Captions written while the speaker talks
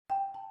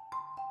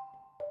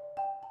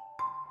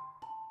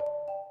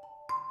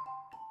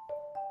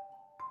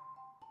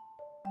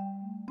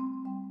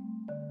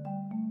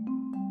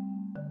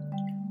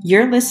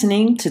You're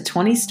listening to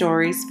 20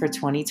 Stories for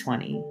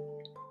 2020,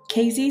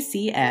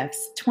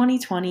 KZCF's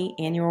 2020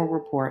 Annual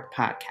Report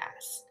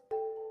podcast.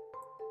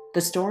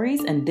 The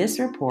stories in this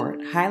report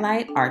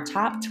highlight our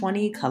top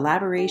 20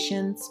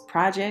 collaborations,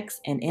 projects,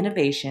 and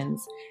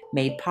innovations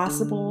made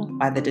possible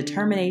by the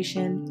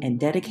determination and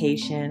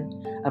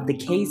dedication of the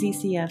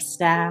KZCF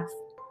staff,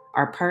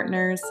 our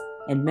partners,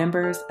 and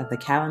members of the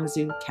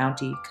Kalamazoo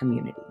County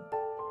community.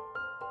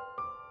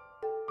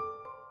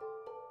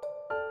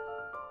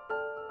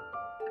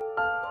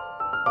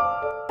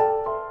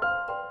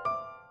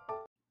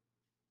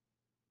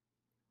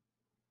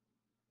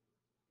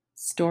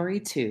 Story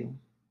 2.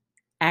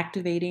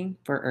 Activating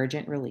for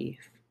Urgent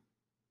Relief.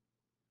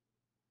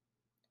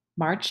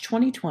 March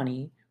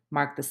 2020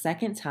 marked the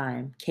second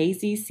time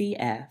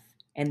KZCF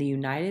and the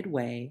United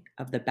Way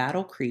of the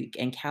Battle Creek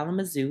and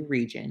Kalamazoo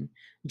region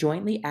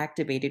jointly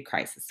activated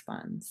crisis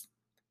funds.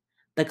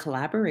 The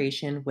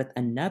collaboration with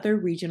another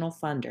regional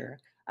funder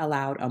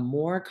allowed a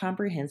more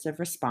comprehensive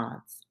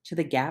response to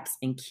the gaps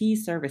in key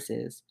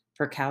services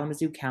for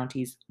Kalamazoo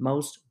County's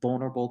most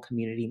vulnerable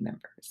community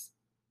members.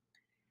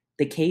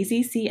 The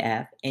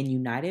KZCF and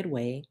United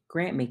Way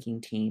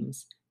grant-making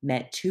teams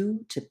met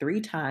 2 to 3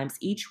 times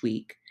each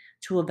week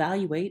to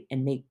evaluate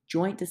and make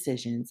joint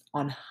decisions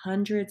on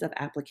hundreds of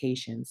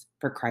applications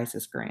for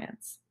crisis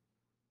grants.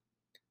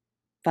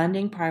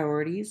 Funding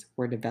priorities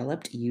were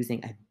developed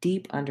using a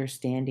deep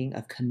understanding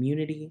of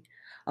community,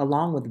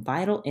 along with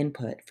vital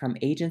input from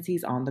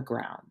agencies on the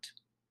ground.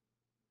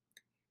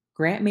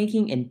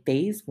 Grant-making in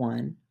Phase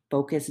 1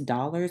 focused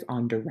dollars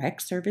on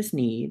direct service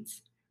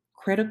needs,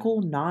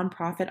 critical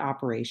nonprofit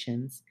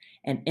operations,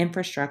 and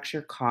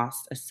infrastructure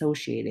costs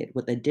associated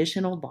with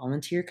additional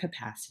volunteer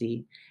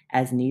capacity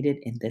as needed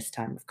in this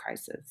time of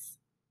crisis.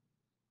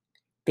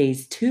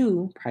 Phase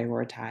 2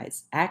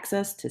 prioritized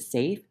access to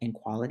safe and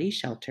quality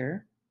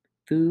shelter,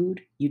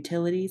 food,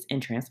 utilities,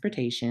 and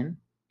transportation,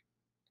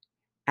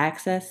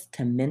 access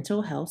to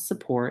mental health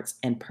supports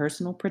and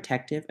personal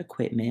protective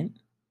equipment,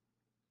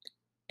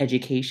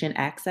 education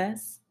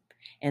access,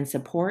 and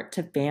support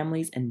to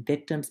families and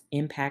victims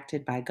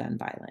impacted by gun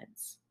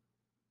violence.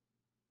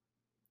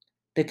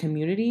 The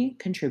community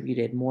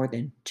contributed more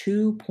than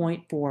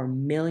 $2.4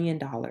 million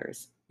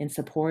in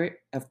support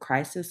of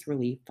crisis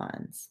relief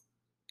funds.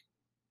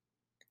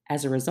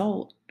 As a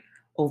result,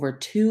 over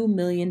 $2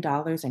 million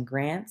in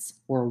grants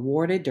were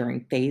awarded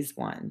during Phase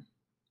 1.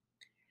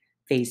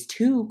 Phase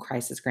 2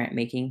 crisis grant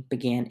making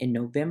began in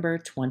November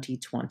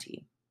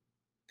 2020.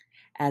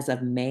 As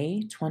of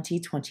May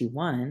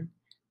 2021,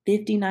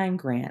 59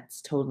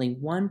 grants totaling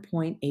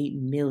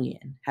 $1.8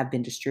 million have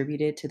been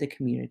distributed to the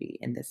community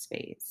in this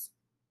phase.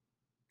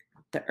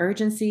 The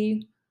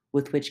urgency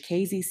with which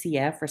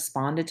KZCF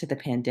responded to the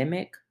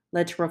pandemic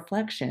led to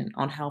reflection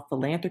on how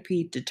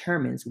philanthropy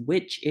determines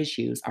which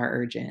issues are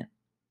urgent.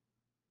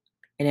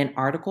 In an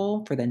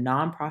article for the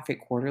Nonprofit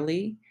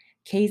Quarterly,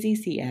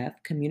 KZCF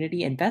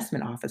Community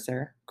Investment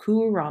Officer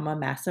Kururama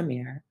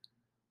Massamir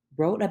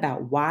wrote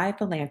about why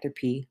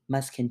philanthropy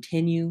must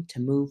continue to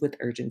move with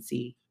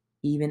urgency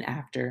even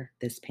after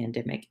this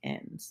pandemic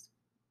ends.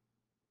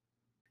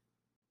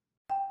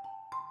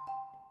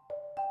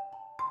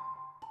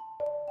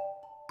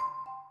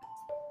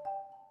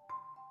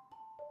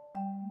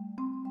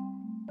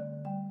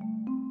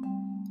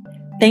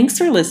 Thanks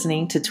for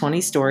listening to 20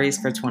 Stories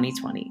for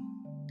 2020.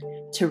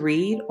 To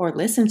read or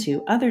listen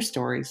to other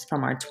stories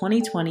from our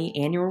 2020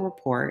 annual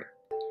report,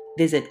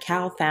 visit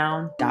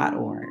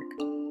calfound.org.